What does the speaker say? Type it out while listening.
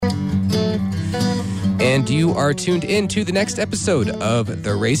And you are tuned in to the next episode of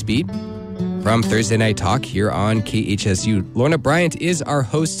The Race Beat from Thursday Night Talk here on KHSU. Lorna Bryant is our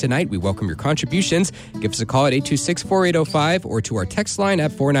host tonight. We welcome your contributions. Give us a call at 826-4805 or to our text line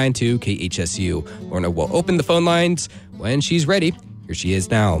at 492-KHSU. Lorna will open the phone lines when she's ready. Here she is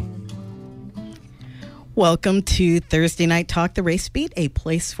now. Welcome to Thursday Night Talk, The Race Beat, a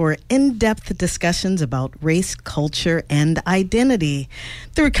place for in-depth discussions about race, culture, and identity.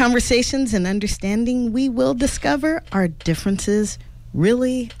 Through conversations and understanding, we will discover our differences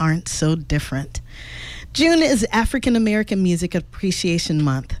really aren't so different. June is African American Music Appreciation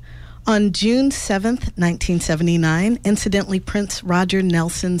Month. On June 7th, 1979, incidentally Prince Roger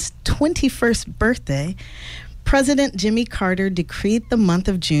Nelson's 21st birthday, President Jimmy Carter decreed the month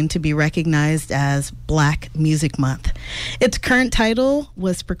of June to be recognized as Black Music Month. Its current title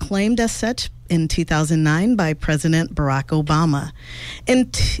was proclaimed as such in 2009 by President Barack Obama.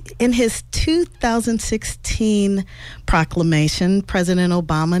 In his 2016 proclamation, President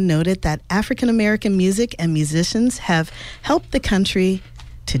Obama noted that African American music and musicians have helped the country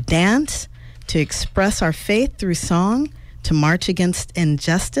to dance, to express our faith through song, to march against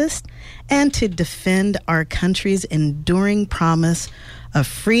injustice, and to defend our country's enduring promise of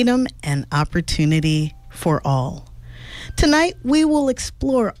freedom and opportunity for all. Tonight, we will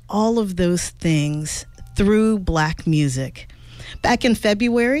explore all of those things through Black music. Back in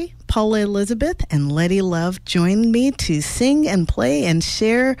February, Paula Elizabeth and Letty Love joined me to sing and play and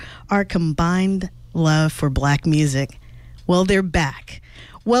share our combined love for Black music. Well, they're back.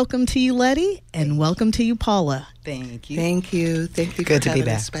 Welcome to you, Letty, and welcome to you, Paula. Thank you. Thank you. Thank you Good for to be having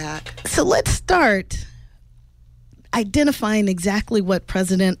back. us back. So let's start identifying exactly what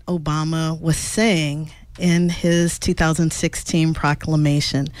President Obama was saying in his 2016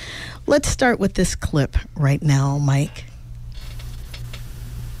 proclamation. Let's start with this clip right now, Mike.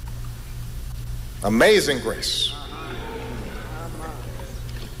 Amazing grace.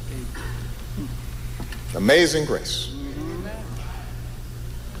 Amazing grace.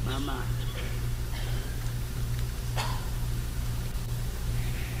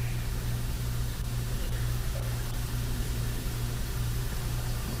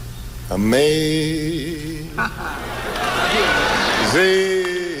 Amazing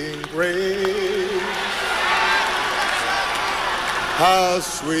grace, how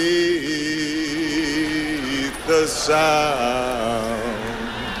sweet the sound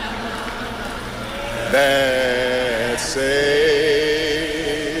that saved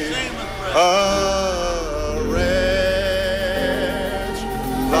a wretch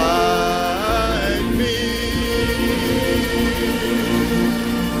like me.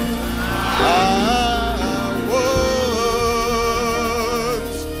 I once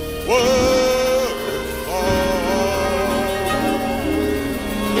was all,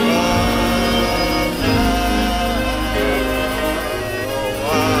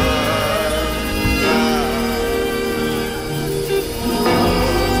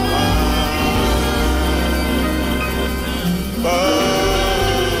 but now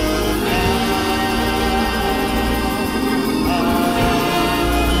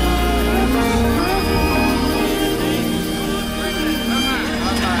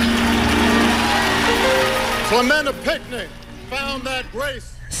Clementa Pinckney found that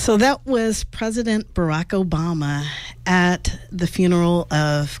grace. So that was President Barack Obama at the funeral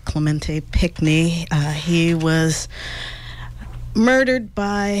of Clementa Pinckney. He was murdered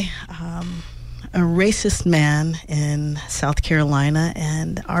by a racist man in South Carolina,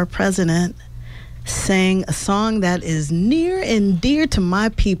 and our president sang a song that is near and dear to my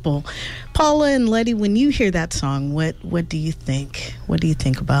people. Paula and Letty, when you hear that song, what do you think? What do you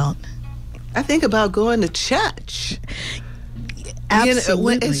think about? I think about going to church.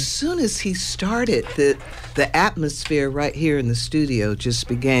 Absolutely. You know, as soon as he started, the atmosphere right here in the studio just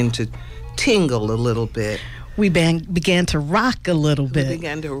began to tingle a little bit. We began to rock a little bit. We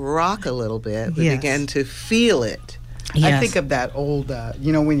began to rock a little bit. We Yes. began to feel it. Yes. I think of that old,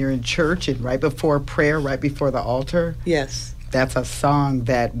 when you're in church and right before prayer, right before the altar, Yes. that's a song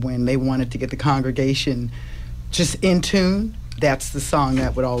that when they wanted to get the congregation just in tune, that's the song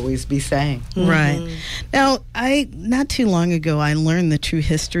that would always be sang. Right. Now, not too long ago, I learned the true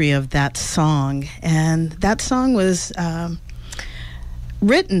history of that song, and that song was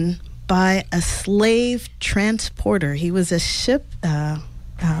written by a slave transporter. He was a ship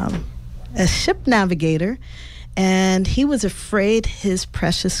navigator, and he was afraid his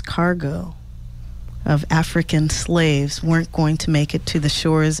precious cargo of African slaves weren't going to make it to the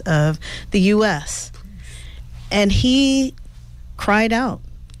shores of the U.S. And he cried out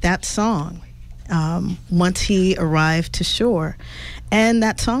that song once he arrived to shore. And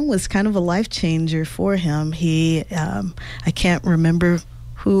that song was kind of a life changer for him. I can't remember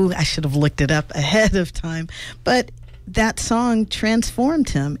who, I should have looked it up ahead of time, but that song transformed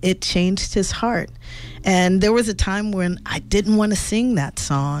him. It changed his heart. And there was a time when I didn't want to sing that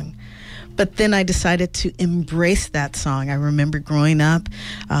song, but then I decided to embrace that song. I remember growing up,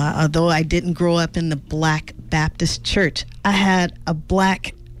 although I didn't grow up in the Black Baptist church, I had a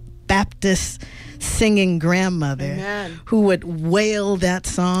Black Baptist singing grandmother Amen. who would wail that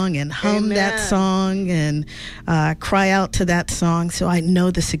song and hum Amen. that song and cry out to that song. So I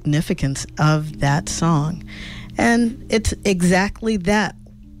know the significance of that song. And it's exactly that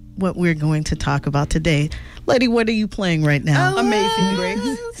what we're going to talk about today. Lady, what are you playing right now? Amazing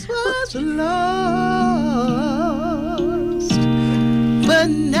Grace. Was lost, but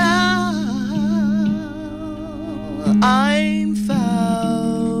now I'm found.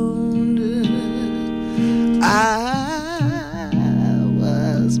 I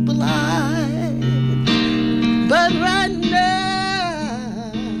was blind, but right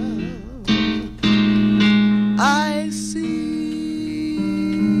now I see.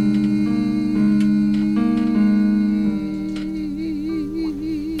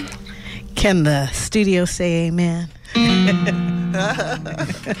 Can the studio say amen?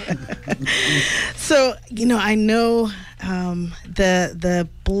 So, I know the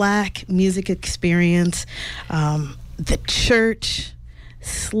Black music experience, the church,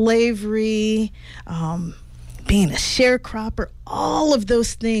 slavery, being a sharecropper, all of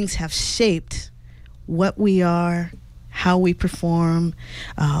those things have shaped what we are, how we perform,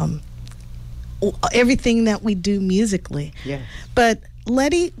 everything that we do musically. Yes. But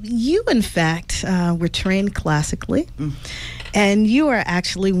Letty, you in fact were trained classically, and you are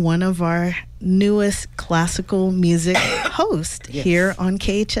actually one of our newest classical music hosts here on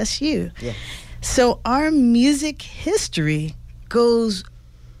KHSU. Yes. So our music history goes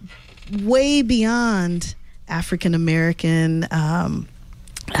way beyond African American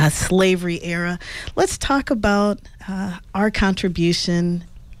slavery era. Let's talk about our contribution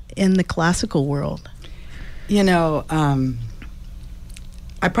in the classical world.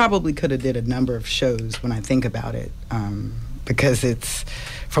 I probably could have did a number of shows when I think about it, because it's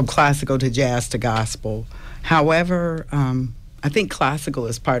from classical to jazz to gospel. However, I think classical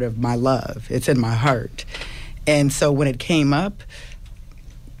is part of my love. It's in my heart. And so when it came up,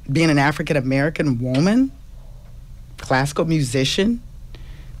 being an African-American woman, classical musician,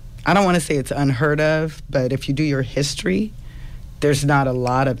 I don't want to say it's unheard of, but if you do your history, there's not a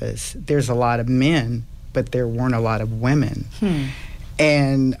lot of us. There's a lot of men, but there weren't a lot of women.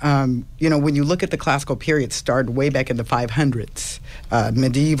 And, when you look at the classical period, started way back in the 500s.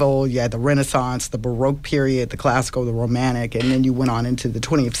 Medieval, you had the Renaissance, the Baroque period, the classical, the Romantic, and then you went on into the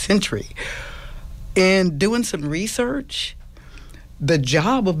 20th century. And doing some research, the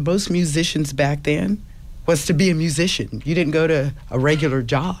job of most musicians back then was to be a musician. You didn't go to a regular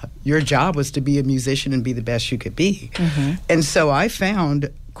job. Your job was to be a musician and be the best you could be. And so I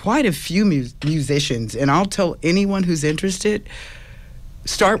found quite a few musicians, and I'll tell anyone who's interested,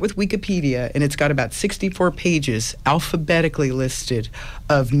 start with Wikipedia, and it's got about 64 pages alphabetically listed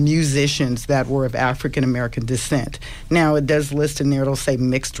of musicians that were of African American descent. Now, it does list in there, it'll say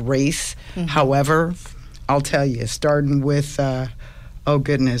mixed race. However, I'll tell you, starting with,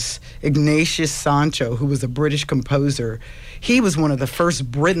 Ignatius Sancho, who was a British composer. He was one of the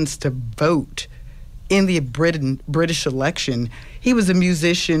first Britons to vote in the British election. He was a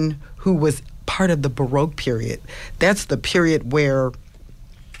musician who was part of the Baroque period. That's the period where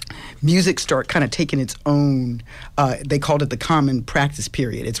music started kind of taking its own, they called it the common practice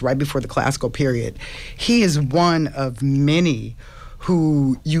period. It's right before the classical period. He is one of many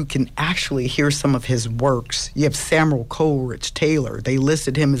who you can actually hear some of his works. You have Samuel Coleridge Taylor. They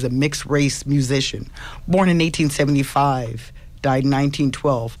listed him as a mixed race musician. Born in 1875, died in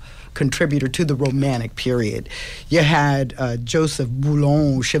 1912, contributor to the Romantic period. You had Joseph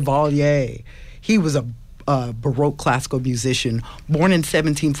Boulon Chevalier. He was a Baroque classical musician, born in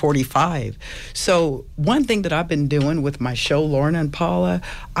 1745. So one thing that I've been doing with my show, Lorna and Paula,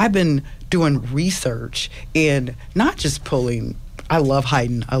 I've been doing research and not just pulling, I love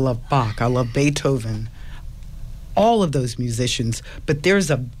Haydn, I love Bach, I love Beethoven, all of those musicians, but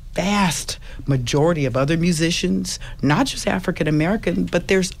there's a vast majority of other musicians, not just African American, but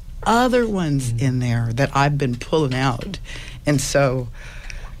there's other ones in there that I've been pulling out. And so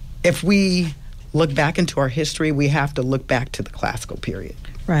if we look back into our history, we have to look back to the classical period.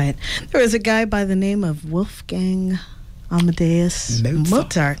 Right. There was a guy by the name of Wolfgang Amadeus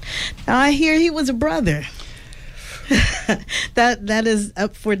Mozart. Now, I hear he was a brother. That is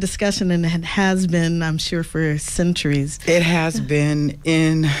up for discussion, and it has been, I'm sure, for centuries. It has been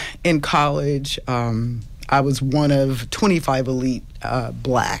in college. I was one of 25 elite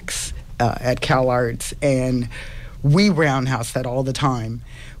blacks at CalArts, and we roundhouse that all the time.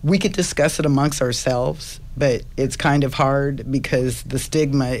 We could discuss it amongst ourselves, but it's kind of hard because the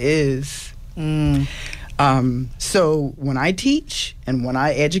stigma is. So when I teach and when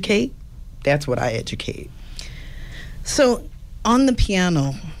I educate, that's what I educate. So on the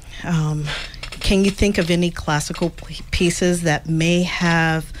piano, can you think of any classical pieces that may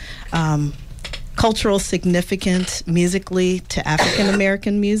have cultural significance musically to African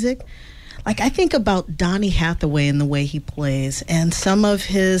American music? Like, I think about Donny Hathaway and the way he plays, and some of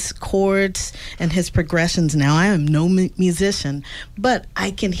his chords and his progressions. Now, I am no musician, but I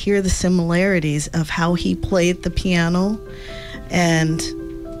can hear the similarities of how he played the piano. And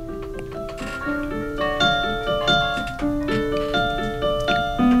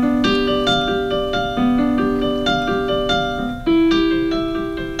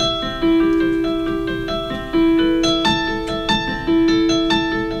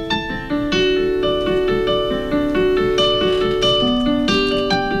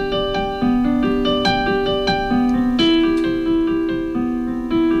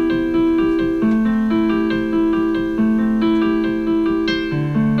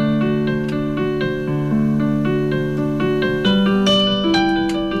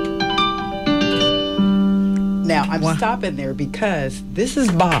stopping there because this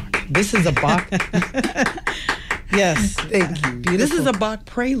is Bach. This is a Bach. Yes. Thank you. Beautiful. This is a Bach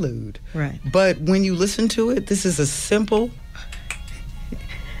prelude. Right. But when you listen to it, this is a simple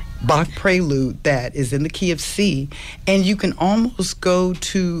Bach prelude that is in the key of C, and you can almost go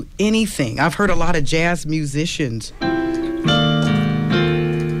to anything. I've heard a lot of jazz musicians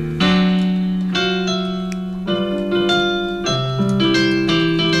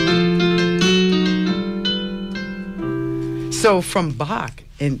So from Bach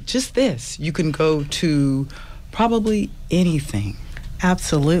and just this, you can go to probably anything.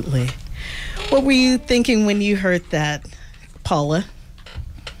 Absolutely. What were you thinking when you heard that, Paula?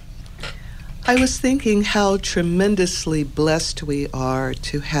 I was thinking how tremendously blessed we are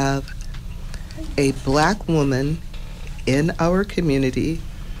to have a black woman in our community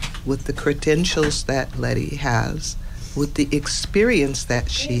with the credentials that Letty has, with the experience that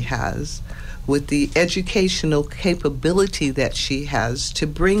she has, with the educational capability that she has to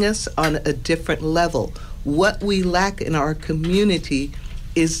bring us on a different level. What we lack in our community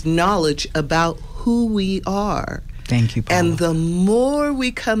is knowledge about who we are. Thank you, Paula. And the more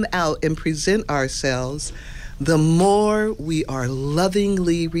we come out and present ourselves, the more we are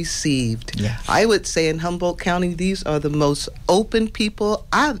lovingly received. Yes. I would say in Humboldt County, these are the most open people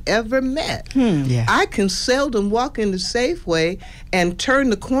I've ever met. Yeah. I can seldom walk into Safeway and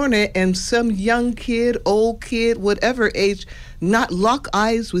turn the corner and some young kid, old kid, whatever age, not lock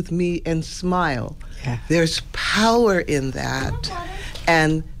eyes with me and smile. Yeah. There's power in that,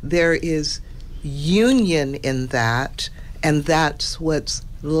 and there is union in that, and that's what's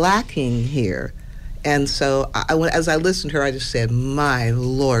lacking here. And so as I listened to her, I just said, my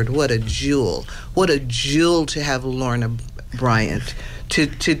Lord, what a jewel. What a jewel to have Lorna Bryant, to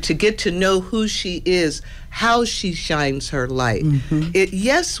get to know who she is, how she shines her light. Mm-hmm.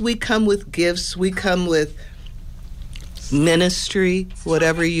 Yes, we come with gifts, we come with ministry,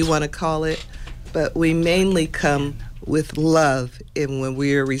 whatever you want to call it, but we mainly come with love. And when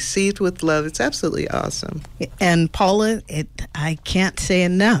we are received with love, it's absolutely awesome. And Paula, I can't say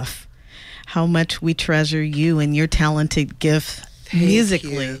enough how much we treasure you and your talented gift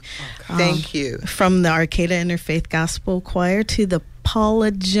musically. Thank you. From the Arcata Interfaith Gospel Choir to the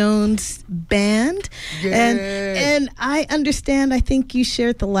Paula Jones Band. Yes. And I understand, I think you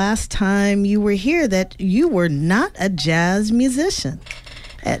shared the last time you were here that you were not a jazz musician.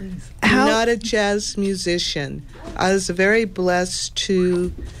 Not a jazz musician. I was very blessed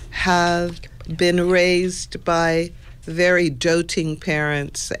to have been raised by very doting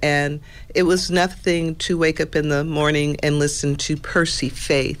parents, and it was nothing to wake up in the morning and listen to Percy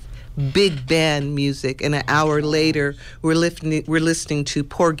Faith, big band music, and an hour later we're listening to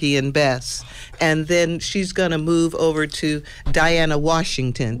Porgy and Bess, and then she's going to move over to Diana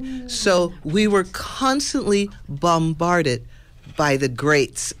Washington. So we were constantly bombarded by the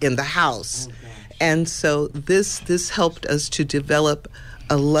greats in the house. And so this helped us to develop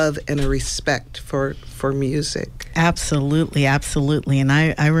a love and a respect for music. Absolutely, absolutely. And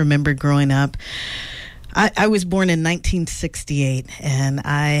I remember growing up, I was born in 1968, and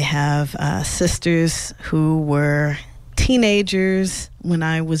I have sisters who were teenagers when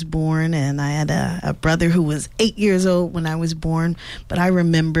I was born, and I had a brother who was 8 years old when I was born. But I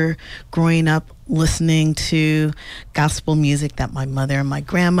remember growing up listening to gospel music that my mother and my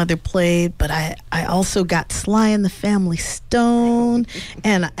grandmother played. But I also got Sly and the Family Stone,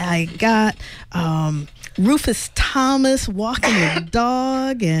 and I got Rufus Thomas, Walking the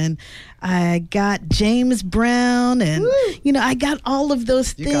Dog, and I got James Brown, and I got all of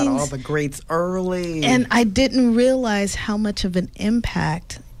those things. You got all the greats early. And I didn't realize how much of an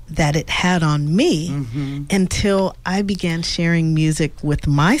impact that it had on me until I began sharing music with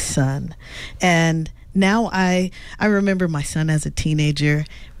my son. And now I remember my son as a teenager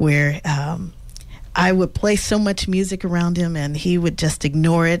where I would play so much music around him and he would just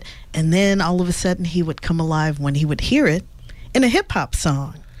ignore it. And then all of a sudden he would come alive when he would hear it in a hip hop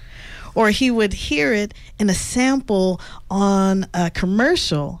song. Or he would hear it in a sample on a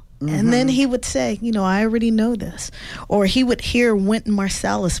commercial, and then he would say, I already know this. Or he would hear Wynton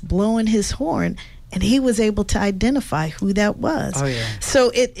Marsalis blowing his horn, and he was able to identify who that was. Oh, yeah.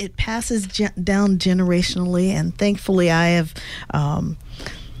 So it passes down generationally, and thankfully I have...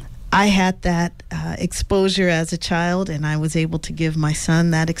 I had that exposure as a child, and I was able to give my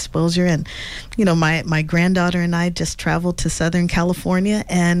son that exposure. And, my granddaughter and I just traveled to Southern California,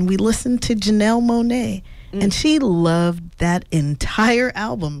 and we listened to Janelle Monáe. And she loved that entire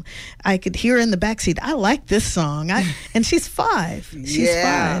album. I could hear her in the backseat, I like this song. And she's 5. She's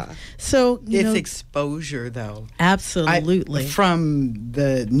 5. So, it's exposure, though. Absolutely. From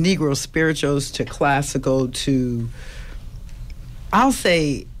the Negro spirituals to classical to, I'll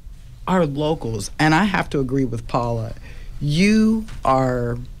say, our locals, and I have to agree with Paula, you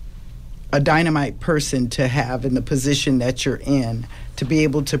are a dynamite person to have in the position that you're in, to be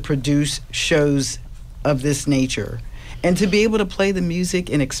able to produce shows of this nature and to be able to play the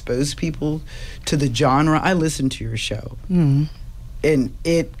music and expose people to the genre. I listen to your show, and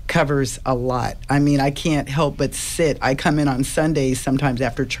it covers a lot. I mean, I can't help but sit. I come in on Sundays sometimes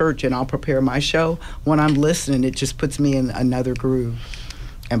after church, and I'll prepare my show. When I'm listening, it just puts me in another groove.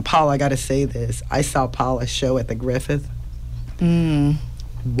 And Paula, I got to say this. I saw Paula's show at the Griffith.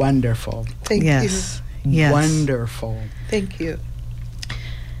 Wonderful. Thank you. Yes. Wonderful. Thank you.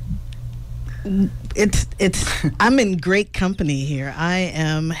 It's I'm in great company here. I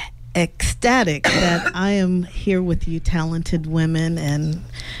am ecstatic that I am here with you talented women, and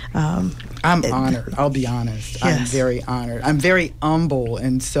I'm honored. I'll be honest. Yes. I'm very honored. I'm very humble,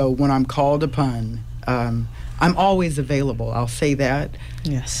 and so when I'm called upon, I'm always available. I'll say that.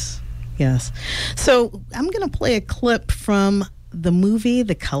 Yes. So I'm going to play a clip from the movie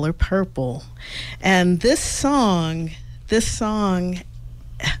The Color Purple. And this song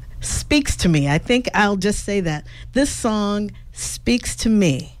speaks to me. I think I'll just say that. This song speaks to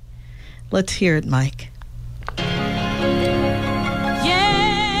me. Let's hear it, Mike.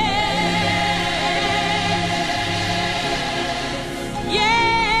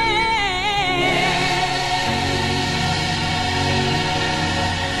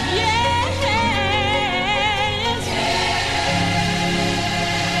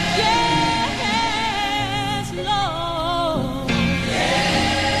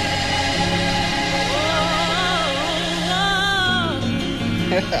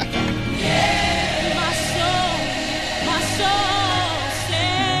 My soul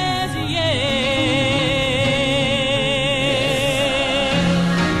says yeah.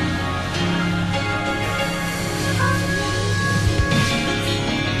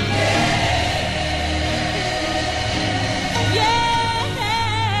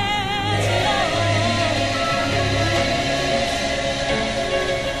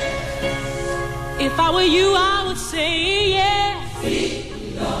 If I were you, I would say yes.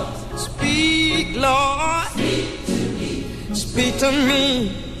 Speak, Lord. Speak to me. Speak to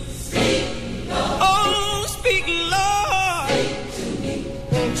me. Speak, Lord. Oh, speak, Lord. Speak to me.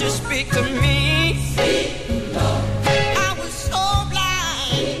 Won't you speak to me? Speak, Lord. I was so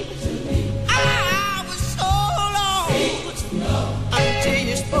blind. Speak to me. I was so lost. Speak, Lord. Until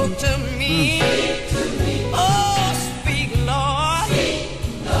you spoke to me. Speak to me. Oh, speak, Lord.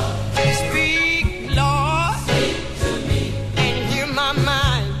 Speak, Lord. Speak, Lord. Speak to me. And hear my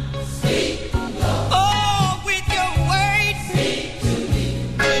mind.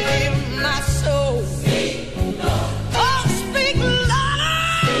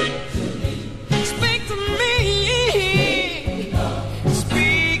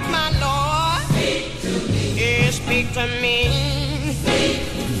 To me. Speak,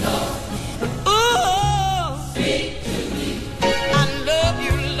 Lord. Ooh. Speak to me. I love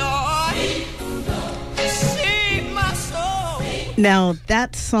you, Lord. Speak, Lord. Save my soul. Now,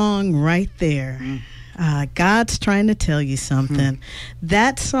 that song right there, God's Trying to Tell You Something.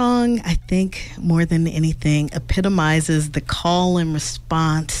 That song, I think, more than anything, epitomizes the call and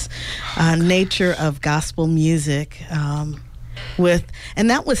response nature of gospel music. And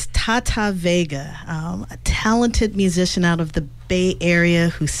that was Tata Vega, a talented musician out of the Bay Area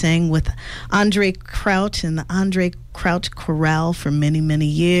who sang with Andre Crouch and the Andre Crouch Chorale for many, many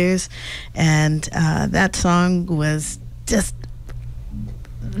years. And that song was just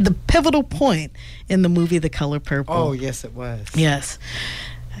the pivotal point in the movie The Color Purple. Oh, yes, it was. Yes.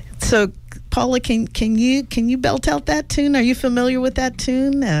 So, Paula, can you belt out that tune? Are you familiar with that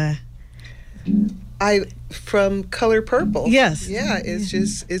tune? From Color Purple. Yes. Yeah, it's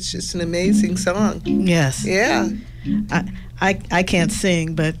just an amazing song. Yes. Yeah. I can't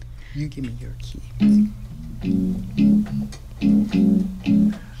sing, but You give me your key.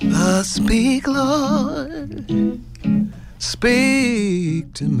 Speak, Lord,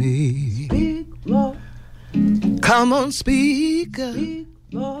 speak to me. Speak, Lord. Come on, speak, Speak,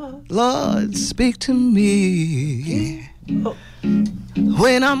 Lord. Lord, speak to me.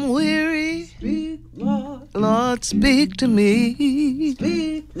 When I'm weary, Speak, Lord. Lord, speak to me.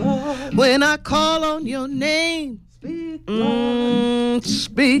 Speak, Lord. When I call on your name, Speak, Lord.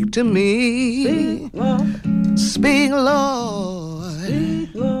 speak to me. Speak, Lord. Speak, Lord, Speak,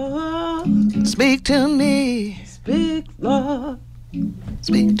 Lord. speak to me. Speak, Lord.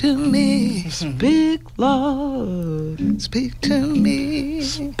 Speak to me. Speak, Lord. Speak to me.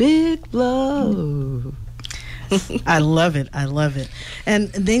 Speak, Lord. I love it. I love it. And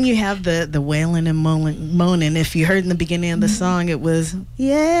then you have the wailing and moaning. If you heard in the beginning of the song, it was,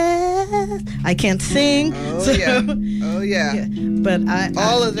 yes. I can't sing. Oh, yeah. Oh, yeah. But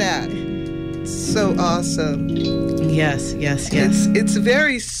All of that. So awesome. Yes. It's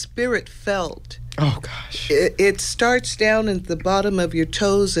very spirit felt. Oh, gosh. It starts down at the bottom of your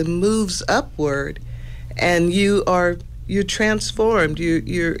toes and moves upward, and you're transformed.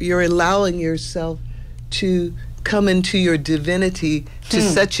 You're allowing yourself to come into your divinity to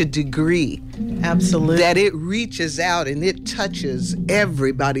such a degree Absolutely. that it reaches out and it touches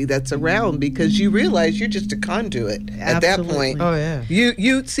everybody that's around, because you realize you're just a conduit at that Absolutely. point. Oh, yeah.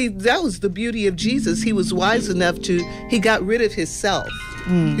 You see, that was the beauty of Jesus. He was wise enough he got rid of himself.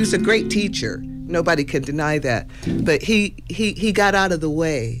 He was a great teacher. Nobody can deny that. But he got out of the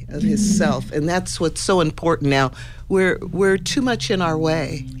way of himself, and that's what's so important now. We're too much in our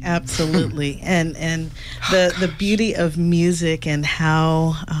way. Absolutely. And the beauty of music and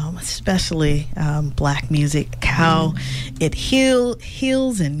how, especially black music, how it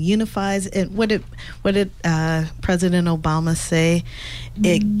heals and unifies. And what did President Obama say?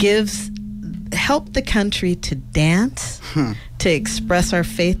 It help the country to dance, to express our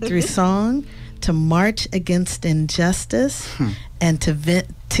faith through song, to march against injustice, and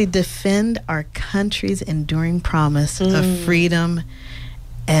to defend our country's enduring promise of freedom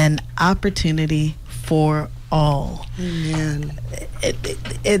and opportunity for all. Amen.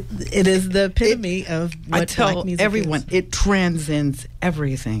 It is the epitome of what I tell black music everyone, is. it transcends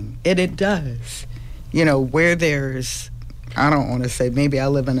everything. It does. Where there's, I don't want to say maybe I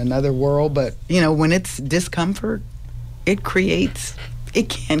live in another world, but, when it's discomfort, it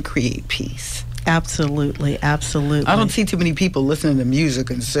can create peace. Absolutely. I don't see too many people listening to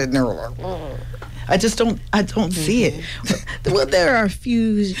music and sitting there like, oh. I don't see it. Well, there are a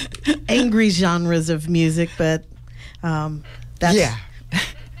few angry genres of music, but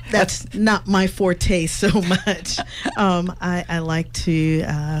that's not my forte so much. I like to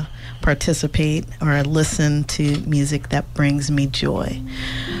participate or listen to music that brings me joy.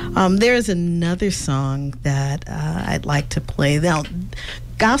 There's another song that I'd like to play. Now,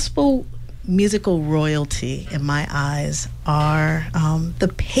 gospel musical royalty, in my eyes, are the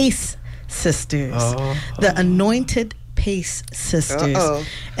Pace Sisters, the Anointed Pace Sisters.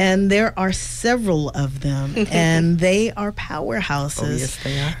 And there are several of them, and they are powerhouses. Oh, yes,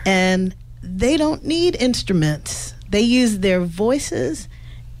 they are. And they don't need instruments. They use their voices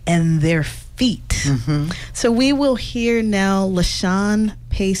and their feet. So we will hear now LaShawn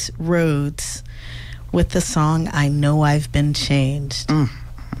Pace Rhodes with the song I Know I've Been Changed.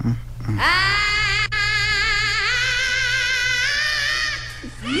 I've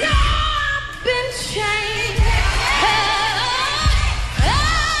been changed.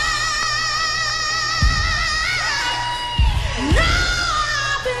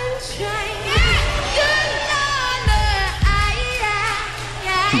 I've been changed.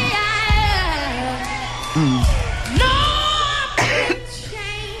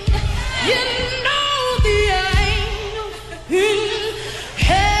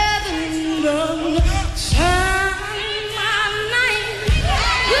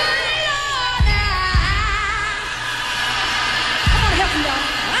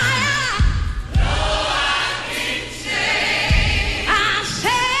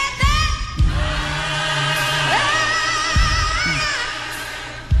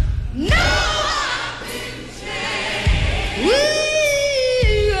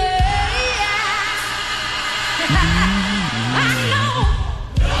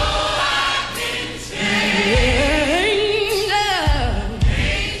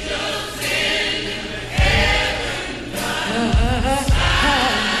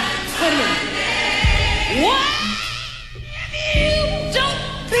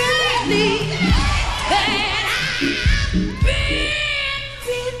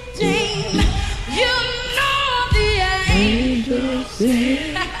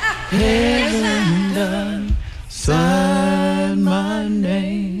 heaven done sign my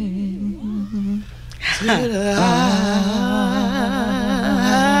name. I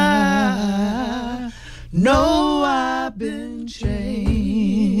know I've been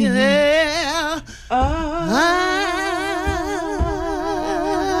changed. Yeah. I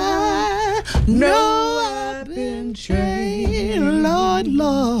know I've been changed. Lord,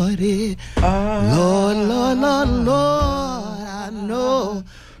 Lordy. Lord, Lord, Lord, Lord. I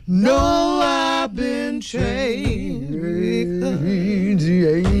know I've been changed.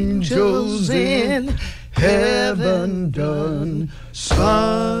 The angels in heaven done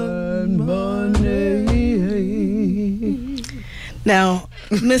sign my name. Now,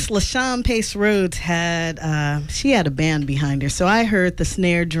 Miss LaShawn Pace Rhodes had a band behind her, so I heard the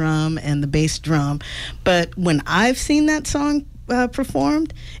snare drum and the bass drum. But when I've seen that song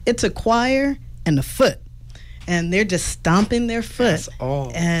performed, it's a choir and a foot, and they're just stomping their foot. That's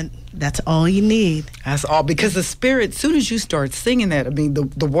all. And that's all you need. That's all, because the spirit, as soon as you start singing that, I mean,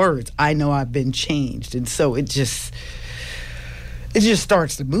 the words, I know I've been changed. And so it just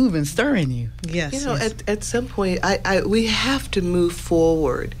starts to move and stir in you. Yes. You know, yes. at some point, we have to move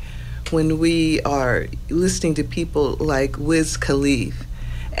forward when we are listening to people like Wiz Khalifa.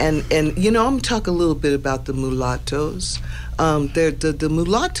 And you know, I'm talking a little bit about the mulattoes. The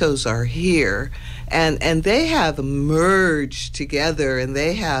mulattoes are here, and they have merged together, and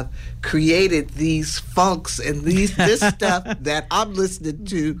they have created these funks and this stuff that I'm listening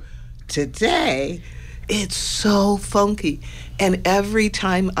to today. It's so funky. And every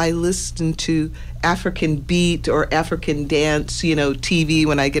time I listen to African beat or African dance, you know, TV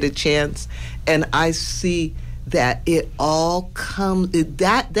when I get a chance, and I see that it all comes,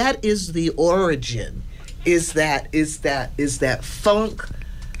 that is the origin, is that funk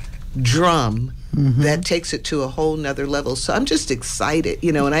drum that takes it to a whole nother level. So I'm just excited,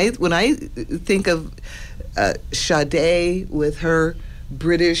 you know, when I think of Sade with her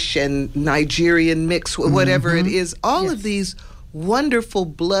British and Nigerian mix, whatever it is, all of these wonderful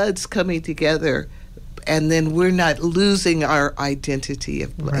bloods coming together, and then we're not losing our identity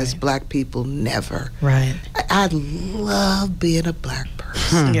as black people, never. Right. I love being a black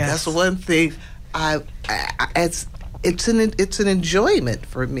person. Yes. That's one thing. It's an enjoyment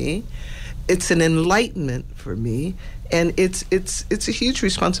for me. It's an enlightenment for me, and it's a huge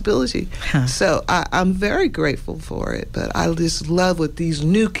responsibility. So I'm very grateful for it. But I just love what these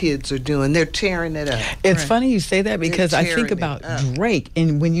new kids are doing. They're tearing it up. It's funny you say that, because I think about Drake,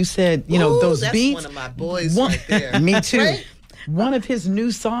 and when you said, you know, those that's beats. One of my boys right there. Me too. Right? One of his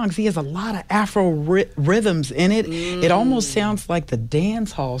new songs, he has a lot of Afro rhythms in it. It almost sounds like the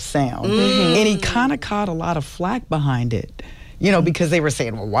dance hall sound. And he kind of caught a lot of flack behind it, you know, because they were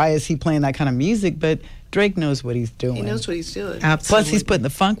saying, well, why is he playing that kind of music? But Drake knows what he's doing. He knows what he's doing. Absolutely. Plus, he's putting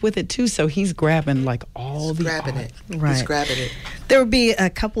the funk with it, too, so he's grabbing, like, all the grabbing it. Right. He's grabbing it. There will be a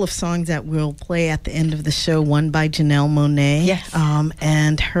couple of songs that we'll play at the end of the show, one by Janelle Monáe. Yes.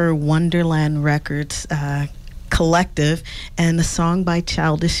 And her Wonderland Records collective, and a song by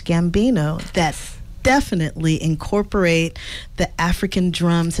Childish Gambino that definitely incorporate the African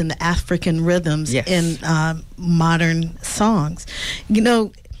drums and the African rhythms in modern songs. You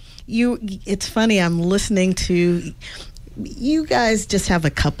know, it's funny, I'm listening to, you guys just have a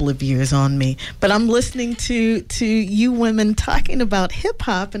couple of years on me, but I'm listening to you women talking about hip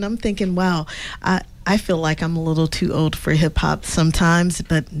hop, and I'm thinking, wow, I feel like I'm a little too old for hip hop sometimes,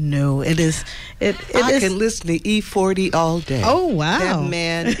 but no, it is. I can listen to E40 all day. Oh wow, that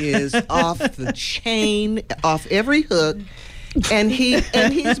man is off the chain, off every hook. And he's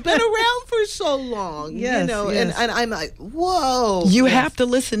been around for so long, you know, and I'm like, whoa. You have to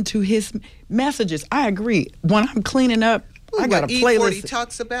listen to his messages. I agree. When I'm cleaning up, I got a playlist. E40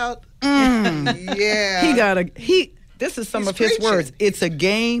 talks about. Yeah. This is some of his words. It's a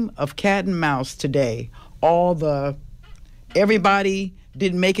game of cat and mouse today. Everybody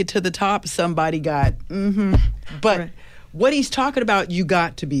didn't make it to the top. Somebody got, But what he's talking about, you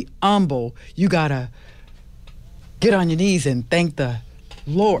got to be humble. You got to get on your knees and thank the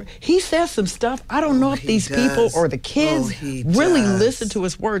Lord. He says some stuff. I don't know if these people or the kids really listen to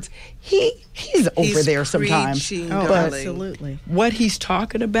his words. He's over there sometimes. But absolutely. What he's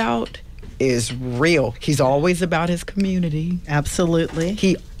talking about is real. He's always about his community. Absolutely.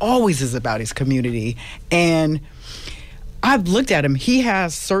 He always is about his community. And I've looked at him. He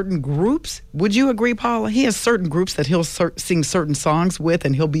has certain groups. Would you agree, Paula? He has certain groups that he'll sing certain songs with,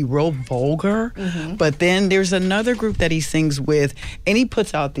 and he'll be real vulgar. But then there's another group that he sings with, and he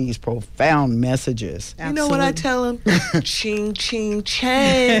puts out these profound messages. You know what I tell him? Ching, ching,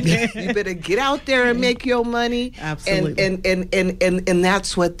 chang. You better get out there and make your money. Absolutely. And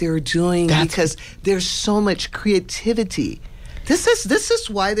that's what they're doing because there's so much creativity. This is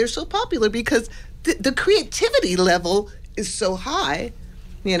why they're so popular, because the creativity level is so high,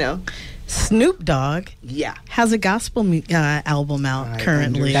 you know. Snoop Dogg has a gospel album out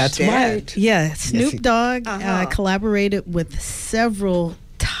currently. That's right. Yeah, Snoop Dogg collaborated with several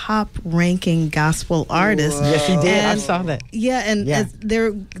top-ranking gospel artists. Yes, he did. I saw that. Yeah, and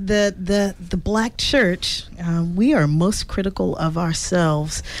the black church, we are most critical of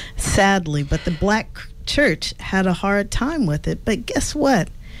ourselves, sadly, but the black church had a hard time with it. But guess what?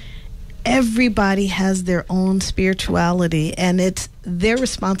 Everybody has their own spirituality, and it's their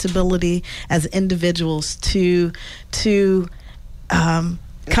responsibility as individuals to come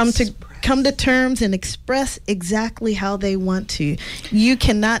to terms and express exactly how they want to. You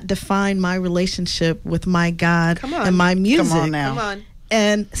cannot define my relationship with my God and my music. Come on now. Come on.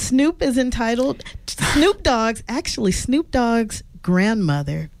 And Snoop Dogg's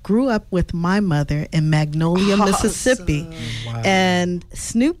grandmother grew up with my mother in Magnolia, Mississippi. Wow. And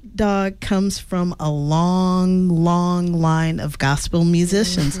Snoop Dogg comes from a long, long line of gospel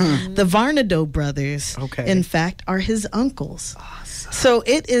musicians. The Varnado brothers, in fact, are his uncles. Awesome. So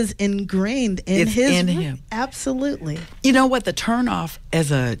it is ingrained in him. Absolutely. You know what? The turnoff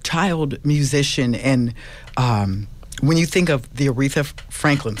as a child musician, and when you think of the Aretha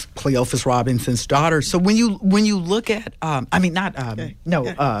Franklin's, Cleophas Robinson's daughter, so when you look at,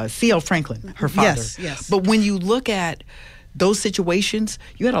 C.L. Franklin, her father. Yes. But when you look at those situations,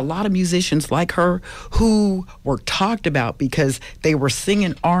 you had a lot of musicians like her who were talked about because they were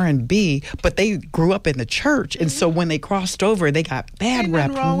singing R&B, but they grew up in the church, and so when they crossed over, they got bad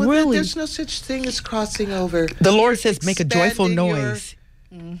rap. Wrong with Really, it. There's no such thing as crossing over. the Lord says, "Make a joyful noise."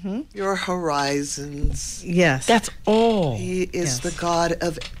 Your horizons. Yes. That's all. He is the God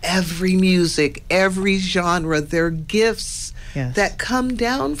of every music, every genre. They're gifts that come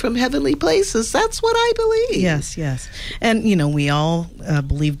down from heavenly places. That's what I believe. Yes. And, you know, we all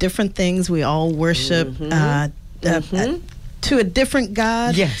believe different things. We all worship to a different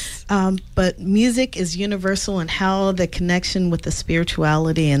God. Yes. But music is universal, and how the connection with the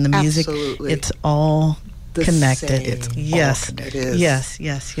spirituality and the music, it's all connected. It's yes. all connected. It is.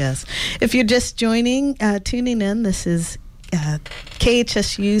 Yes. If you're just tuning in, this is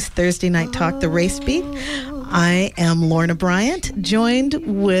KHSU's Thursday Night Talk, The Race Beat. I am Lorna Bryant, joined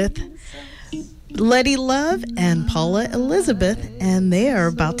with Letty Love and Paula Elizabeth, and they are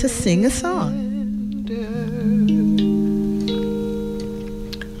about to sing a song.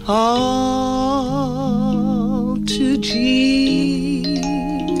 All to Jesus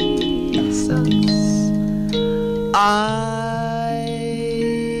I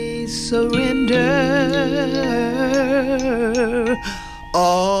surrender,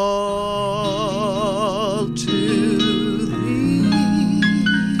 all to thee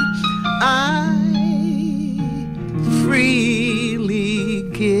I freely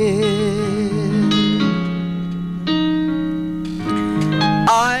give.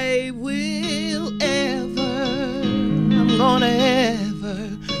 I will I'm gonna ever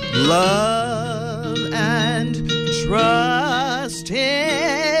love and trust Him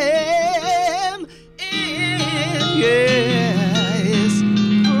in His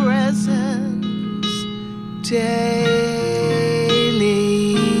presence daily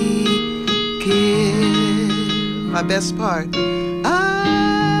give. My best part. I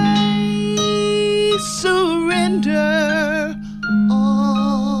surrender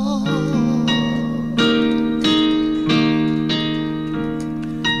all.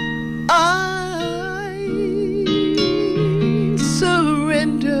 I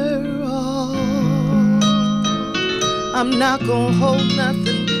surrender all. I'm not gonna hold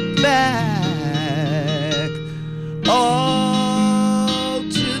nothing back. All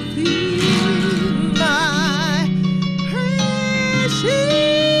to thee, my precious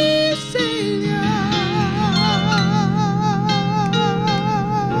Savior.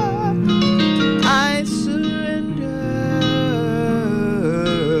 I surrender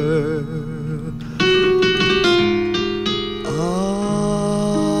all.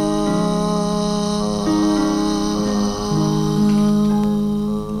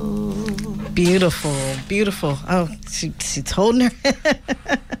 Beautiful, beautiful. Oh, she's holding her.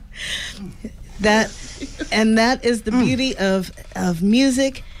 that is the beauty of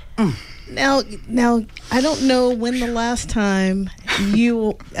music. Now, I don't know when the last time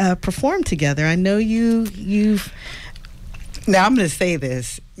you performed together. I know you've. Now, I'm going to say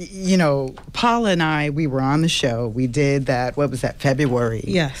this. You know, Paula and I, we were on the show. We did that, what was that, February?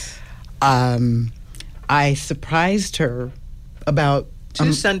 Yes. I surprised her about...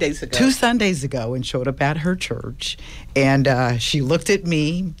 Two Sundays ago. 2 Sundays ago, and showed up at her church. And she looked at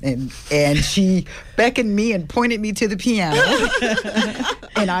me, and she beckoned me and pointed me to the piano.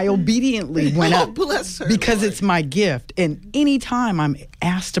 And I obediently went up. Bless her, because Lord. it's my gift. And anytime I'm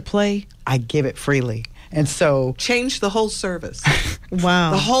asked to play, I give it freely. And so... Changed the whole service.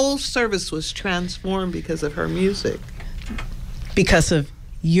 Wow. The whole service was transformed because of her music. Because of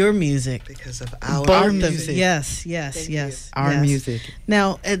your music. Because of our Both music. Of, yes. Our yes. music.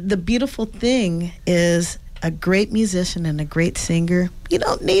 Now, the beautiful thing is a great musician and a great singer, you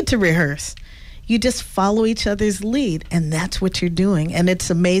don't need to rehearse. You just follow each other's lead, and that's what you're doing. And it's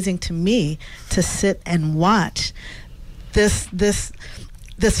amazing to me to sit and watch this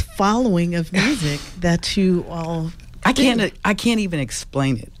following of music that you all I can't even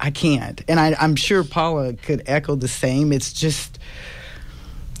explain it. I can't. And I'm sure Paula could echo the same. It's just...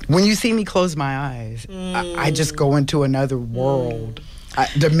 When you see me close my eyes, I just go into another world,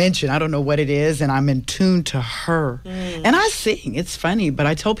 dimension. I don't know what it is, and I'm in tune to her. And I sing. It's funny, but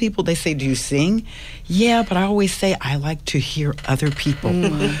I tell people, they say, do you sing? Yeah, but I always say I like to hear other people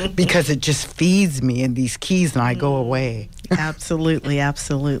because it just feeds me in these keys, and I go away. Absolutely.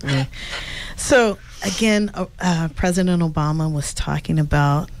 So, again, President Obama was talking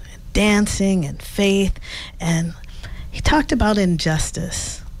about dancing and faith, and he talked about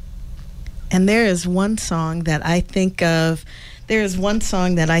injustice. And there is one song that I think of.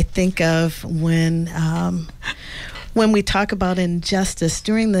 When we talk about injustice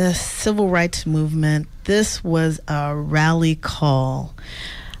during the civil rights movement. This was a rally call.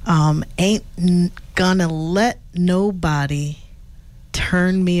 Ain't gonna let nobody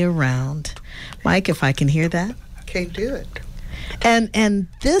turn me around. Mike, if I can hear that. Can't do it. And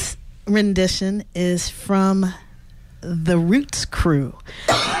this rendition is from the Roots Crew.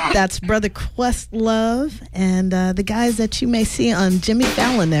 That's Brother Questlove and the guys that you may see on Jimmy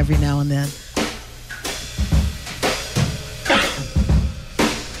Fallon every now and then.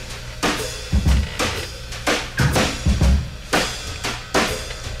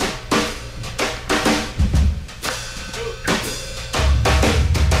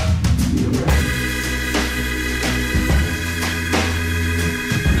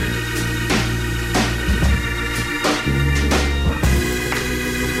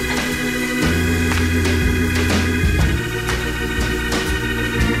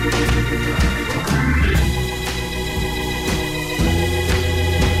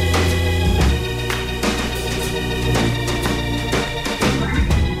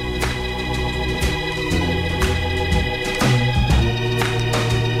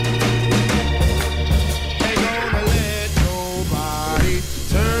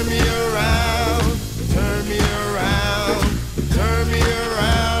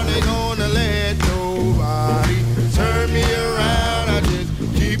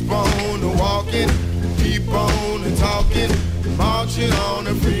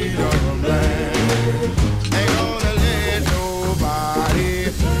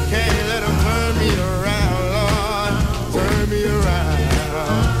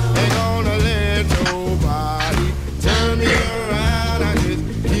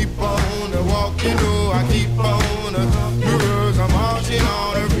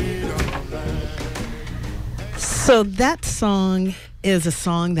 So that song is a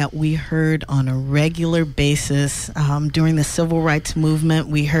song that we heard on a regular basis during the civil rights movement.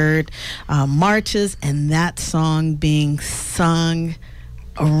 We heard marches and that song being sung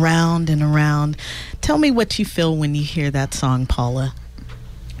around and around. Tell me what you feel when you hear that song, Paula.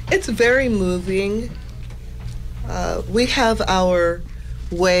 It's very moving. We have our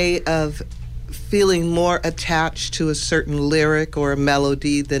way of feeling more attached to a certain lyric or a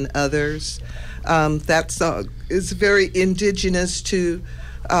melody than others. That song is very indigenous to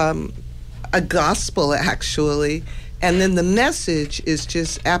a gospel, actually. And then the message is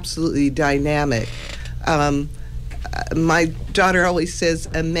just absolutely dynamic. My daughter always says,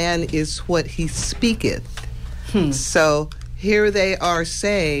 a man is what he speaketh. So here they are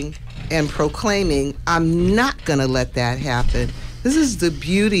saying and proclaiming, I'm not going to let that happen. This is the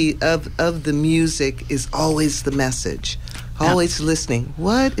beauty of the music, is always the message. Always listening.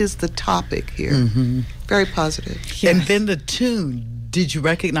 What is the topic here? Very positive. And then the tune Did you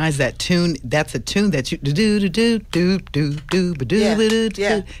recognize that tune? That's a tune that you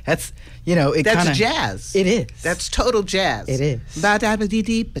Yeah. That's it. That's kinda, jazz. It is. That's total jazz. It is.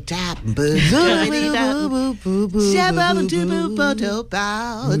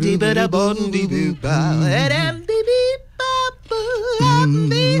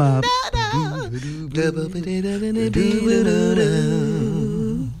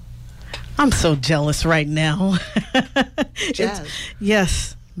 I'm so jealous right now. Jazz.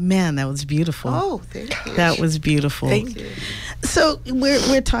 Yes. Man, that was beautiful. Oh, thank you. That was beautiful. Thank you. So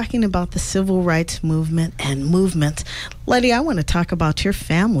we're talking about the civil rights movement and movements. Letty, I want to talk about your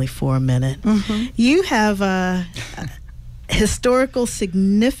family for a minute. Mm-hmm. You have a historical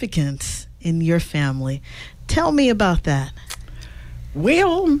significance in your family. Tell me about that.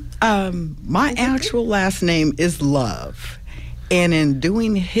 Well, my actual last name is Love. And in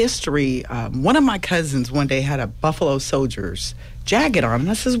doing history, one of my cousins one day had a Buffalo Soldiers jacket on. And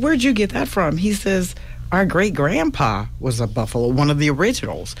I says, "Where'd you get that from?" He says, "Our great-grandpa was a Buffalo, one of the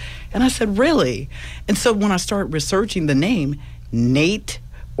originals." And I said, "Really?" And so when I started researching the name, Nate,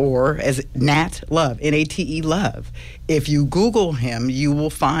 or as Nat Love, N-A-T-E Love, if you Google him, you will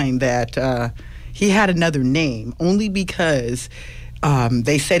find that he had another name only because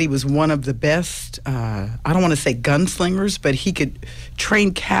they said he was one of the best, I don't want to say gunslingers, but he could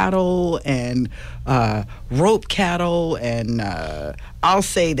train cattle and rope cattle. And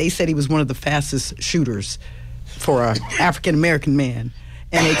they said he was one of the fastest shooters for an African-American man.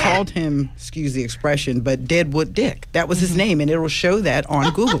 And they called him, excuse the expression, but Deadwood Dick. That was his name, and it'll show that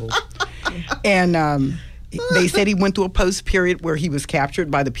on Google. And they said he went through a post period where he was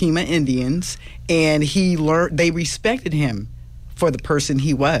captured by the Pima Indians, and they respected him for the person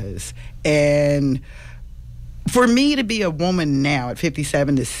he was. And for me to be a woman now at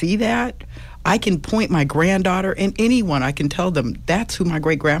 57 to see that, I can point my granddaughter and anyone, I can tell them that's who my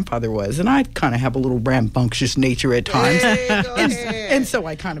great-grandfather was. And I kind of have a little rambunctious nature at times. And so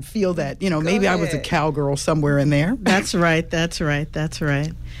I kind of feel that, maybe I was a cowgirl somewhere in there. That's right. Do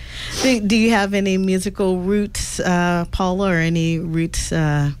you have any musical roots, Paula, or any roots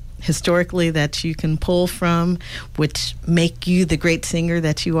historically that you can pull from, which make you the great singer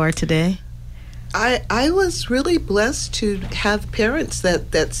that you are today? I was really blessed to have parents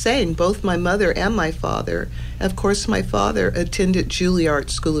that sang, both my mother and my father. Of course, my father attended Juilliard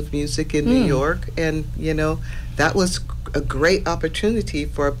School of Music in New York, and, that was a great opportunity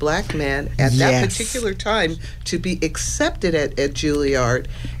for a black man at that particular time to be accepted at Juilliard.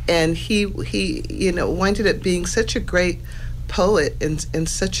 And he winded up being such a great poet and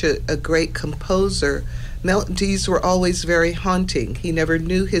such a great composer. Melodies were always very haunting. He never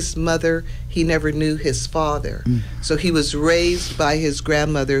knew his mother. He never knew his father. So he was raised by his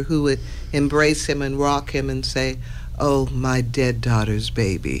grandmother, who would embrace him and rock him and say, "Oh, my dead daughter's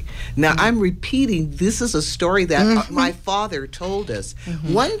baby." Now, I'm repeating, this is a story that my father told us.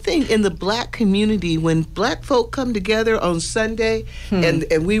 One thing in the black community, when black folk come together on Sunday and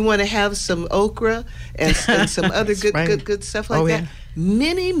we want to have some okra and some other good stuff like that,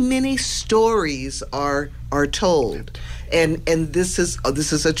 many stories are told. And this is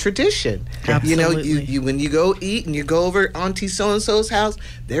a tradition. Absolutely. You when you go eat and you go over Auntie so-and-so's house,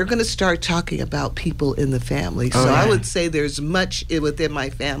 they're going to start talking about people in the family. I would say there's much within my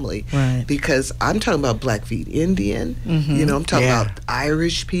family, because I'm talking about Blackfeet Indian, I'm talking about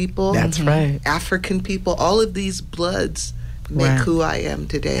Irish people. That's right. African people. All of these bloods make who I am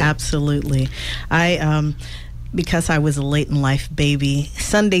today. Absolutely. Because I was a late in life baby,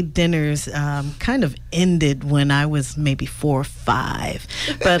 Sunday dinners kind of ended when I was maybe 4 or 5.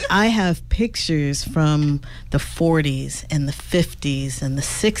 But I have pictures from the 40s and the 50s and the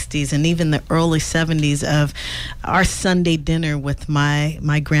 60s and even the early 70s of our Sunday dinner with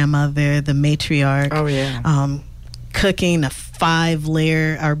my grandmother, the matriarch. Oh, yeah. Cooking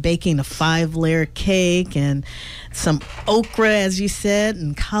baking a 5-layer cake and some okra, as you said,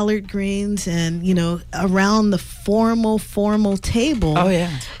 and collard greens, and around the formal table. Oh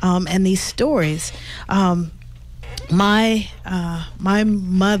yeah. And these stories. My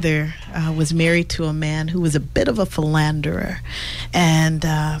mother was married to a man who was a bit of a philanderer, and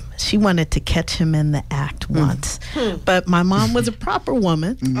she wanted to catch him in the act once. But my mom was a proper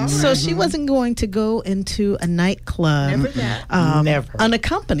woman, so she wasn't going to go into a nightclub Never.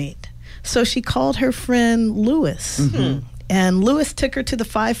 unaccompanied. So she called her friend Lewis. And Lewis took her to the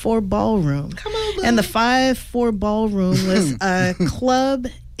 5-4 Ballroom. Come on, Lewis. And the 5-4 Ballroom was a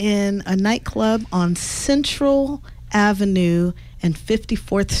nightclub on Central Avenue and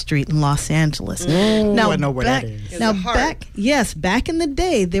 54th Street in Los Angeles. I know where that is. Back in the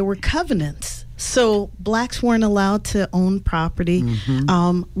day, there were covenants. So blacks weren't allowed to own property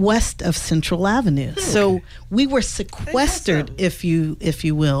west of Central Avenue. So we were sequestered, if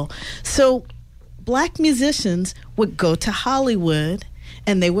you will. So black musicians would go to Hollywood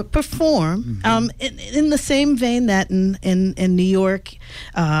and they would perform in the same vein that in New York,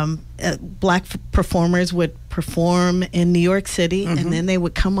 black performers would perform in New York City, and then they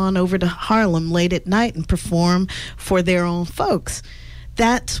would come on over to Harlem late at night and perform for their own folks.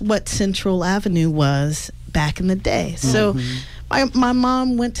 That's what Central Avenue was back in the day. So my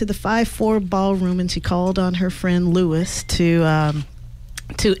mom went to the 5-4 ballroom, and she called on her friend Lewis to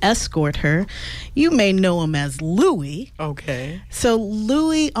escort her. You may know him as Louis. Okay. So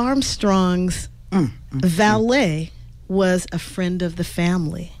Louis Armstrong's valet was a friend of the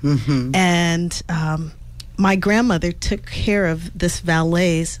family. And my grandmother took care of this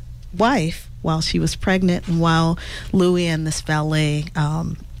valet's wife while she was pregnant, and while Louis and this valet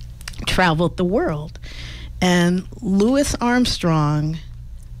traveled the world. And Louis Armstrong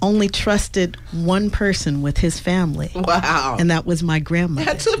only trusted one person with his family. Wow. And that was my grandmother.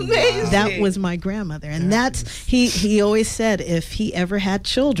 That's amazing. That was my grandmother. And he always said if he ever had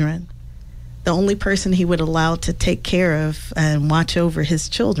children, the only person he would allow to take care of and watch over his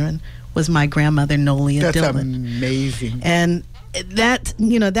children was my grandmother, Nolia Dillon. That's amazing. And that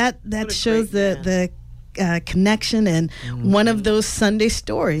shows the connection, and one of those Sunday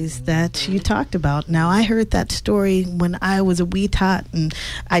stories that you talked about. Now, I heard that story when I was a wee tot, and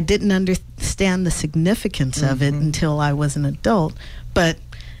I didn't understand the significance of it until I was an adult. But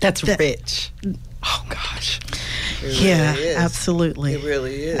that's rich. Oh gosh. Yeah, absolutely. It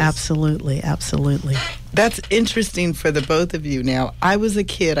really is. Absolutely. That's interesting for the both of you. Now, I was a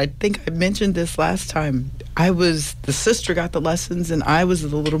kid. I think I mentioned this last time. The sister got the lessons, and I was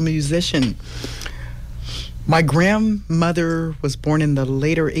the little musician. My grandmother was born in the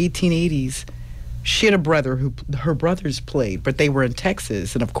later 1880s. She had a brother her brothers played, but they were in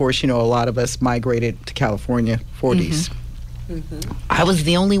Texas. And of course, a lot of us migrated to California, 40s. I was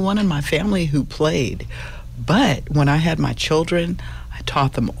the only one in my family who played. But when I had my children, I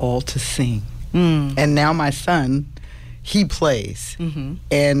taught them all to sing. And now my son, he plays,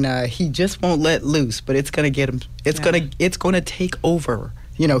 and he just won't let loose. But it's going to get him. It's going to take over.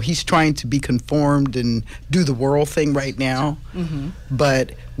 He's trying to be conformed and do the world thing right now.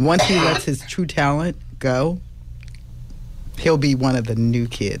 But once he lets his true talent go, he'll be one of the new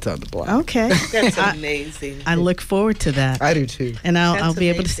kids on the block. Okay. That's amazing. I look forward to that. I do too. And I'll be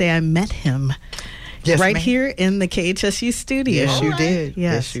able to say I met him right here in the KHSU studio. Yes, you did.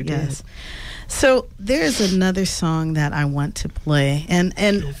 Yes, you did. So there's another song that I want to play.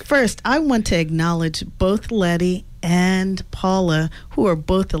 And first, I want to acknowledge both Letty and Paula, who are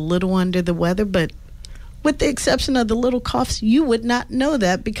both a little under the weather, but with the exception of the little coughs, you would not know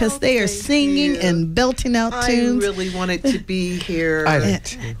that because they are singing and belting out tunes. I really wanted to be here. I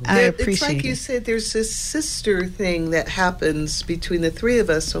appreciate it's like you said, there's this sister thing that happens between the three of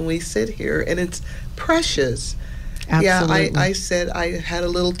us when we sit here, and it's precious. Absolutely. Yeah, I said I had a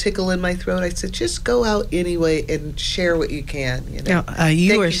little tickle in my throat. I said, just go out anyway and share what you can. Thank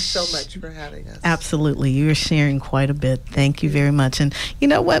you so much for having us. Absolutely. You are sharing quite a bit. Thank you very much. And you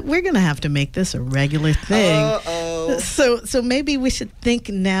know what? We're going to have to make this a regular thing. Uh-oh. So maybe we should think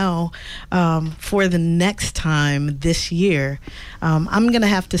now for the next time this year. I'm going to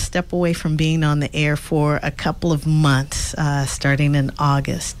have to step away from being on the air for a couple of months, starting in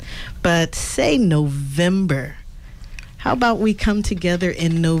August. But say November. How about we come together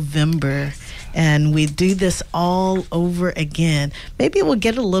in November and we do this all over again? Maybe we'll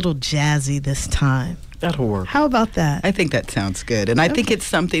get a little jazzy this time. That'll work. How about that? I think that sounds good. And I think it's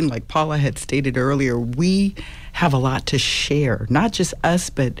something like Paula had stated earlier. We have a lot to share, not just us,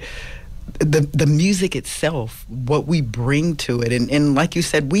 but the music itself, what we bring to it. And like you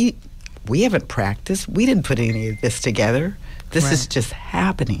said, we haven't practiced. We didn't put any of this together. This is just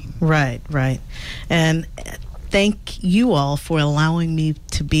happening. Right. And thank you all for allowing me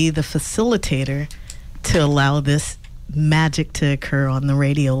to be the facilitator to allow this magic to occur on the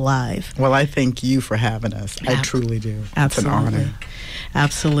radio live. Well, I thank you for having us. I truly do. Absolutely. It's an honor.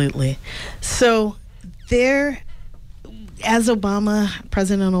 Absolutely. So there, as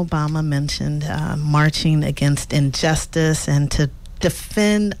President Obama mentioned, marching against injustice and to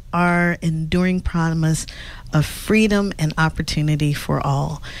defend our enduring promise of freedom and opportunity for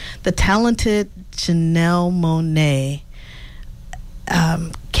all. The talented Janelle Monáe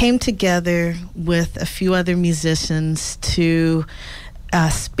came together with a few other musicians to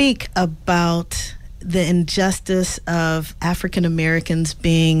speak about the injustice of African Americans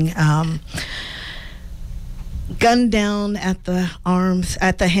being gunned down at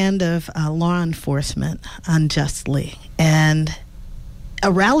the hand of law enforcement unjustly. And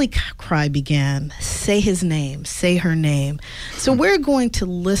a rally cry began, say his name, say her name. So we're going to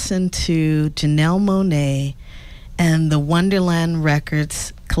listen to Janelle Monáe and the Wonderland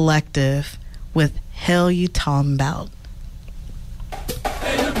Records Collective with Hell You Talking About.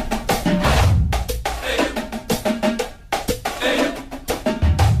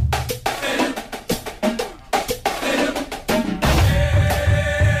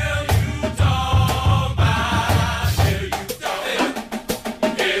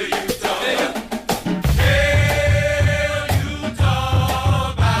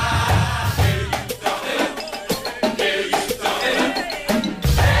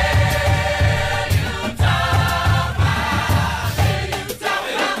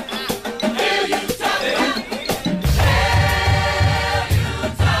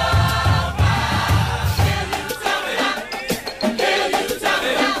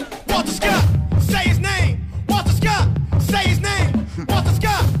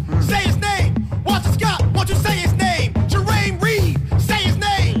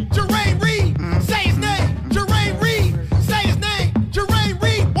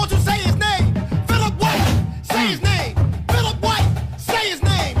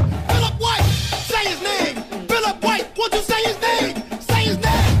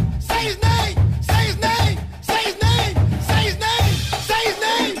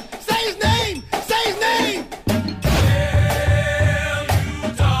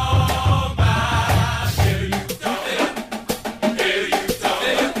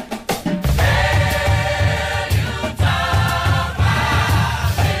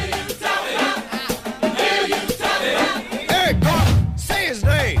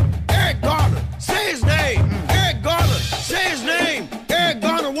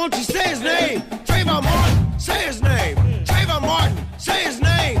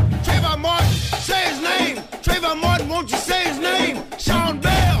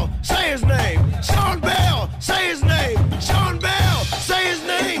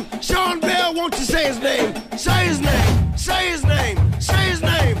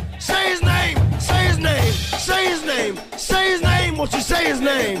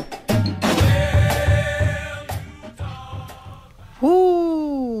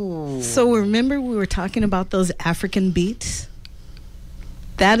 So remember we were talking about those African beats?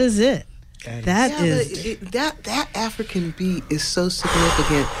 That is it. That African beat is so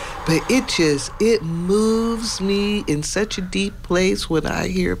significant, but it moves me in such a deep place when I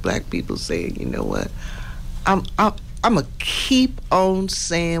hear black people saying, you know what, I'm gonna keep on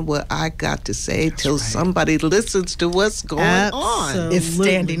saying what I got to say till somebody listens to what's going on. It's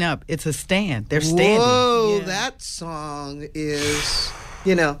standing up. It's a stand. They're standing. Whoa, that song is,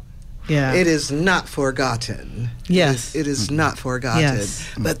 it is not forgotten. Yes. It is not forgotten. Yes.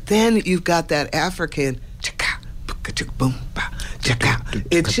 But then you've got that African,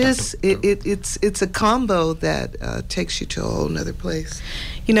 it's a combo that takes you to a whole nother place.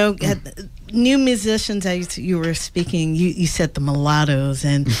 New musicians, as you were speaking, you said the mulattoes,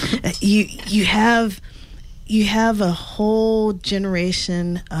 and you have a whole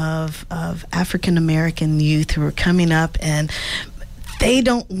generation of African American youth who are coming up, and they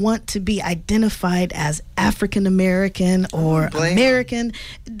don't want to be identified as African American or American.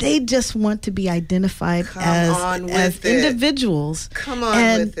 They just want to be identified as individuals. Come on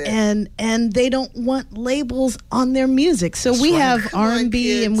with it. And they don't want labels on their music. So we have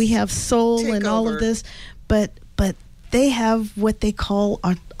R&B and we have soul and all of this, but they have what they call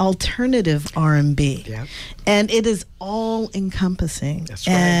alternative R&B. Yep. And it is all encompassing. That's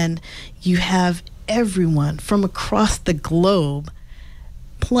right. And you have everyone from across the globe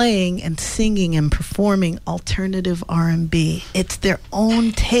playing and singing and performing alternative R&B. It's their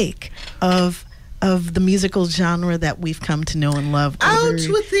own take of the musical genre that we've come to know and love. Out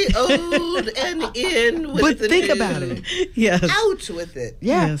with the old and in with the new. But think about it. Yes. Out with it.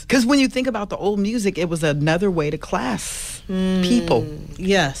 Yeah. Because when you think about the old music, it was another way to class people.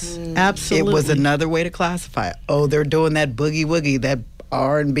 Yes, absolutely. It was another way to classify it. Oh, they're doing that boogie woogie, that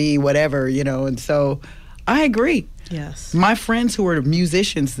R&B, whatever, and so I agree. Yes. My friends who are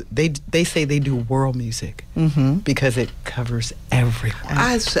musicians, they say they do world music because it covers everyone.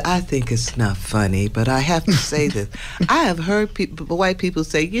 I think it's not funny, but I have to say this. I have heard white people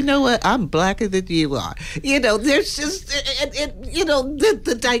say, you know what, I'm blacker than you are. There's just,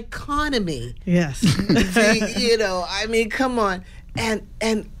 the dichotomy. Yes. Come on.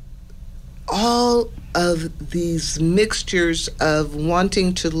 And all of these mixtures of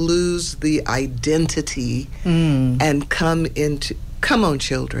wanting to lose the identity and come on,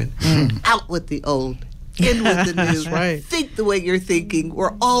 children, out with the old in with the new. That's right. Think the way you're thinking.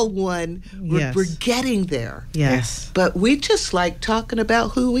 We're all one. Yes. We're getting there. Yes. But we just like talking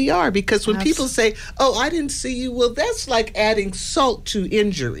about who we are, because when people say, "Oh, I didn't see you," well, that's like adding salt to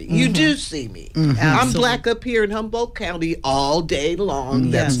injury. You do see me. I'm black up here in Humboldt County all day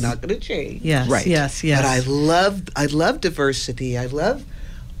long. That's not going to change. Yes. Right. Yes. But I love diversity. I love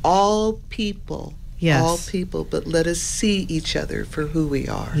all people. Yes. All people, but let us see each other for who we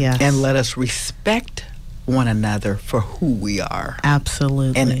are. Yes. And let us respect one another for who we are.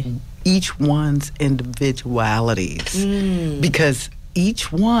 Absolutely. And each one's individualities. Because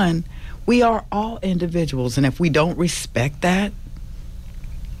each one, we are all individuals. And if we don't respect that,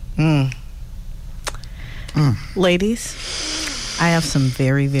 Ladies, I have some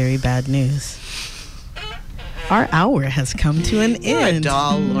very, very bad news. Our hour has come to an You're a end.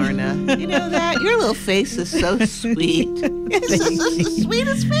 doll, Lorna. You know that? Your little face is so sweet. It's the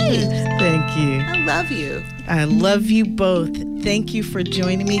sweetest face. Thank you. I love you. I love you both. Thank you for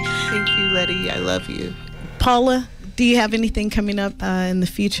joining me. Thank you, Letty. I love you. Paula, do you have anything coming up in the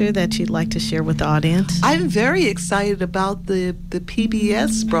future that you'd like to share with the audience? I'm very excited about the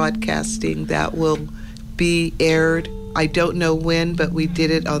PBS broadcasting that will be aired. I don't know when, but we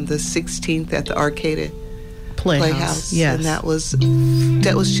did it on the 16th at the Arcade Playhouse. Yes. And that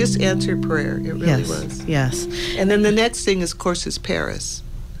was just answered prayer. It really was. Yes. And then the next thing, of course, is Paris.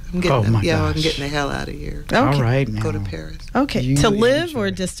 I'm getting I'm getting the hell out of here. Okay. all right now. Go to Paris. Okay. You To live enjoy.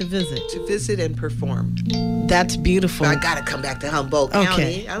 or just to visit? To visit and perform. That's beautiful. I gotta come back to Humboldt Okay.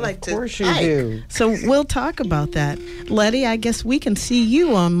 County. I like to. Of course you hike. do. So we'll talk about that. Letty, I guess we can see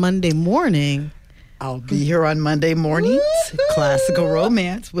you on Monday morning. I'll be here on Monday mornings. Classical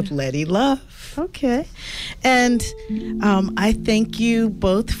Romance with Letty Love. Okay. And I thank you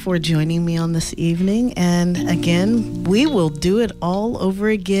both for joining me on this evening. And again, we will do it all over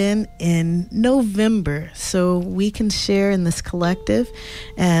again in November so we can share in this collective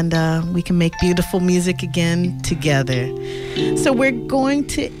and we can make beautiful music again together. So we're going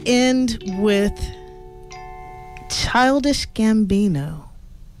to end with Childish Gambino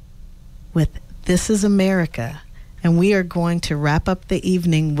with This Is America. And we are going to wrap up the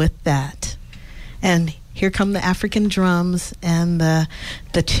evening with that. And here come the African drums and the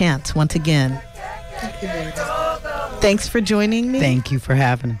chants once again. Thank you, Lord. Thanks for joining me. Thank you for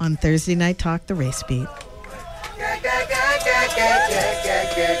having us. On Thursday Night Talk, the Race Beat.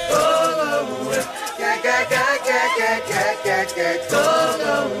 We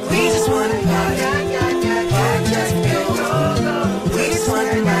just want to party. We just want to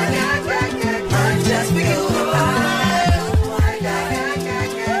party. Just for you.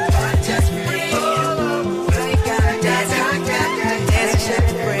 Just for you. Dance and shake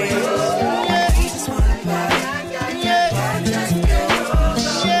and break. We just want to party.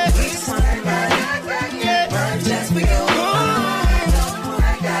 Just for you. We just want to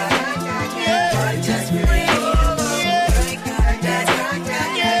party. Just for you. Just for you.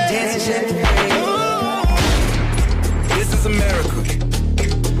 This is America.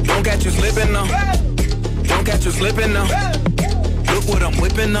 Don't catch you slipping now. Don't catch you slipping now. Look what I'm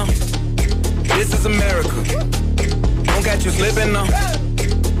whipping now. This is America. Don't catch you slipping now.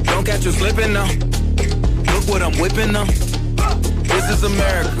 Don't catch you slipping now. Look what I'm whipping now. This is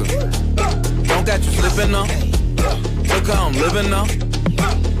America. Don't catch you slipping now. Look how I'm living now.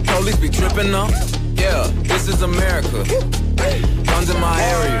 Police be tripping now. Yeah, this is America. Guns in my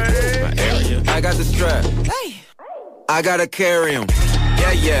area. I got the strap. I gotta carry 'em.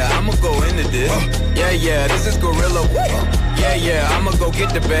 Yeah, I'ma go into this. Yeah, this is gorilla. Yeah, I'ma go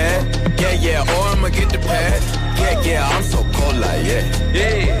get the bag. Yeah, or I'ma get the pad. Yeah, I'm so cold like yeah.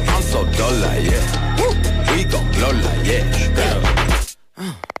 I'm so dull like yeah. We gon' blow like yeah.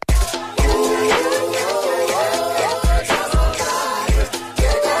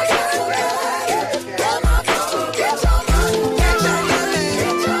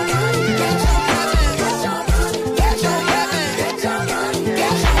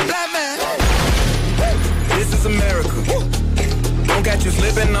 Don't catch you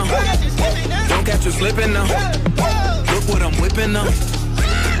slipping now. Don't catch you slipping now. Look what I'm whipping now.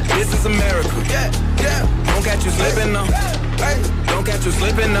 This is America. Don't catch you slipping now. Don't catch you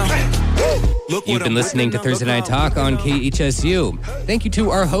slipping now. You've been listening to Thursday Night Talk on KHSU. Thank you to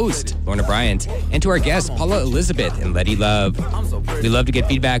our host, Lorna Bryant, and to our guests, Paula Elizabeth and Letty Love. We love to get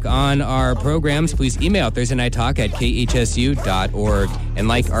feedback on our programs. Please email thursdaynighttalk@khsu.org and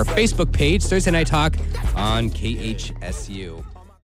like our Facebook page, Thursday Night Talk on KHSU.